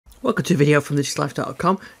Welcome to a video from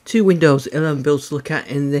digitallife.com. Two Windows 11 builds to look at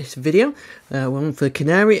in this video, one for the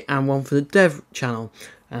Canary and one for the Dev channel.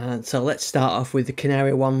 So let's start off with the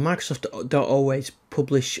Canary one. Microsoft don't always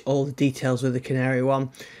publish all the details with the Canary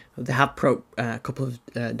one. They have a couple of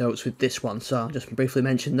notes with this one, so I'll just briefly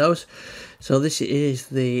mention those. So this is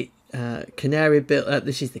the Canary build.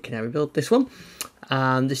 This is the Canary build. This one,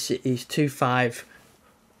 and this is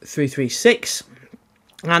 25336.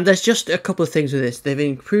 And there's just a couple of things with this. They've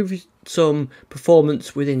improved some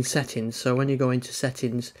performance within settings. So when you go into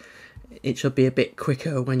settings, it should be a bit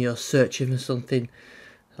quicker when you're searching for something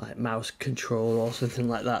like mouse control or something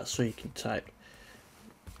like that. So you can type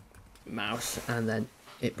mouse and then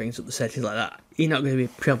it brings up the settings like that. You're not going to be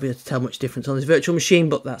probably able to tell much difference on this virtual machine,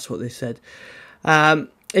 but that's what they said.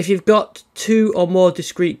 If you've got two or more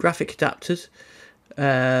discrete graphic adapters,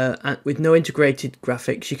 and with no integrated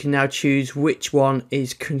graphics, you can now choose which one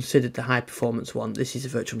is considered the high performance one. This is a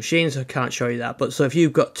virtual machine, so I can't show you that, but so if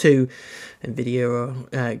you've got two NVIDIA or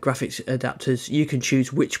graphics adapters, you can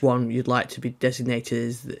choose which one you'd like to be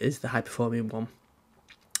designated as the high performing one.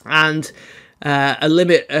 And a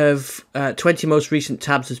limit of 20 most recent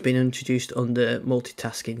tabs has been introduced under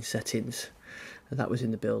multitasking settings. That was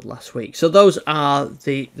in the build last week. So those are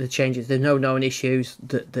the changes. There's no known issues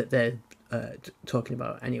that they're talking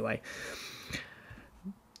about anyway.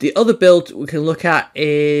 The other build we can look at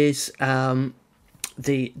is the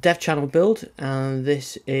Dev channel build, and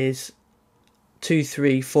this is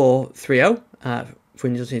 23430 for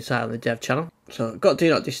Windows inside on the Dev channel. So I've got Do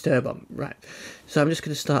Not Disturb on, right. So I'm just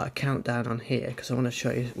going to start a countdown on here because I want to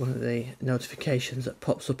show you one of the notifications that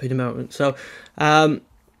pops up in a moment. So not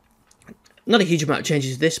a huge amount of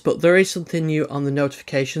changes to this, but there is something new on the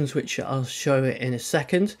notifications which I'll show you in a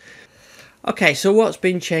second. Okay, so what's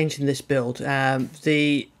been changed in this build?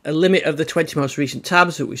 The limit of the 20 most recent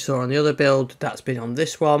tabs that we saw on the other build, that's been on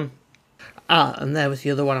this one. And there was the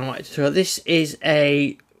other one I wanted to throw. This is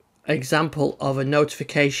a example of a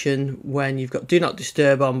notification when you've got Do Not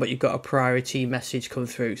Disturb on, but you've got a priority message come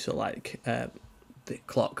through. So like the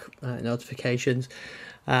clock notifications.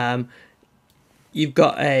 You've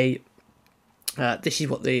got a... this is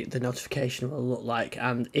what the notification will look like,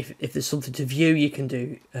 and if there's something to view, you can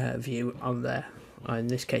do view on there. In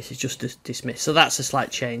this case, it's just dismiss. So that's a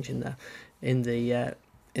slight change in the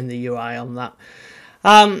UI on that.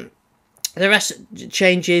 The rest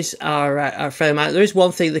changes are a fair amount. There is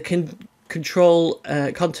one thing that can control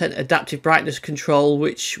content adaptive brightness control,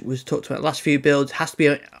 which was talked about in the last few builds, has to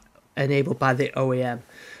be enabled by the OEM.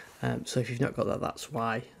 So if you've not got that, that's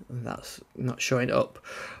why that's not showing up.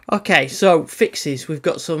 Okay, so fixes. We've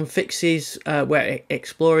got some fixes where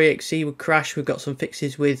Explorer EXE would crash. We've got some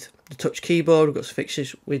fixes with the touch keyboard. We've got some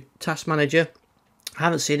fixes with Task Manager. I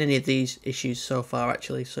haven't seen any of these issues so far,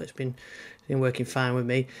 actually, so it's been working fine with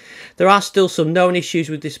me. There are still some known issues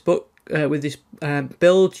with this build.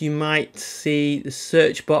 You might see the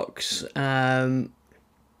search box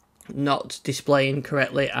not displaying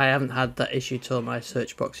correctly. I haven't had that issue at all. My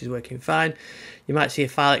search box is working fine. You might see a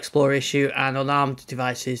file explorer issue, and on ARM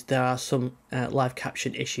devices there are some live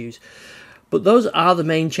caption issues. But those are the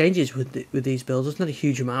main changes with these builds. There's not a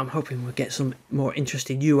huge amount. I'm hoping we'll get some more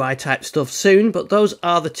interesting UI type stuff soon, but those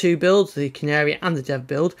are the two builds, the Canary and the Dev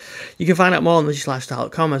build. You can find out more on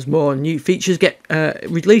digitallife.com as more new features get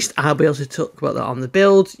released. I'll be able to talk about that on the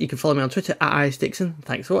build. You can follow me on Twitter @ISDixon.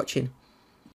 Thanks for watching.